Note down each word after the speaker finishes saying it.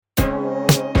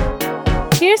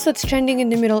Here's what's trending in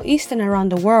the Middle East and around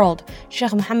the world.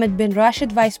 Sheikh Mohammed bin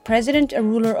Rashid, Vice President and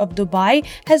ruler of Dubai,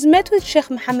 has met with Sheikh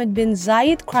Mohammed bin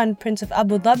Zayed, Crown Prince of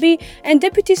Abu Dhabi and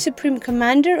Deputy Supreme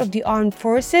Commander of the Armed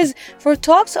Forces, for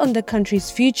talks on the country's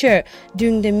future.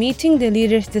 During the meeting, the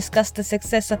leaders discussed the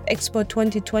success of Expo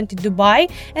 2020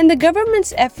 Dubai and the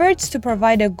government's efforts to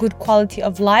provide a good quality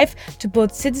of life to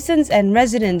both citizens and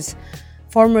residents.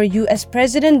 Former US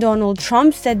President Donald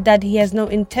Trump said that he has no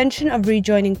intention of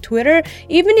rejoining Twitter,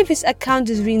 even if his account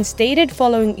is reinstated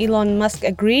following Elon Musk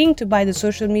agreeing to buy the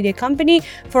social media company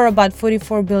for about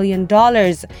 $44 billion.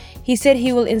 He said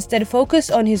he will instead focus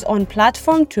on his own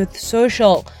platform, Truth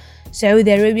Social.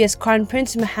 Saudi Arabia's Crown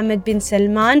Prince Mohammed bin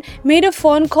Salman made a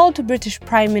phone call to British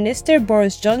Prime Minister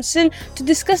Boris Johnson to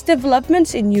discuss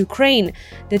developments in Ukraine.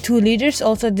 The two leaders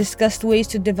also discussed ways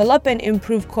to develop and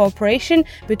improve cooperation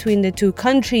between the two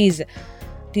countries.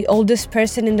 The oldest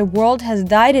person in the world has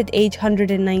died at age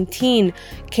 119.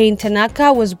 Kane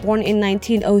Tanaka was born in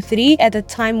 1903 at a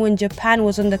time when Japan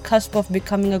was on the cusp of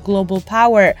becoming a global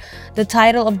power. The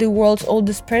title of the world's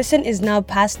oldest person is now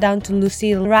passed down to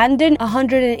Lucille Randon, a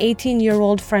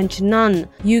 118-year-old French nun.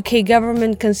 UK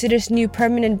government considers new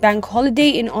permanent bank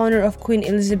holiday in honor of Queen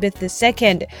Elizabeth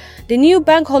II. The new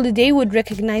bank holiday would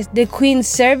recognize the Queen's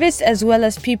service as well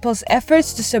as people's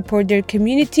efforts to support their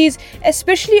communities,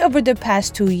 especially over the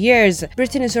past 2 years.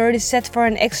 Britain is already set for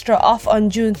an extra off on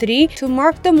June 3 to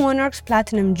mark the monarch's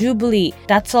platinum jubilee.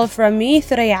 That's all from me,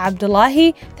 Thuraya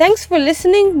Abdullahi. Thanks for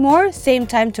listening. More same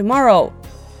time tomorrow.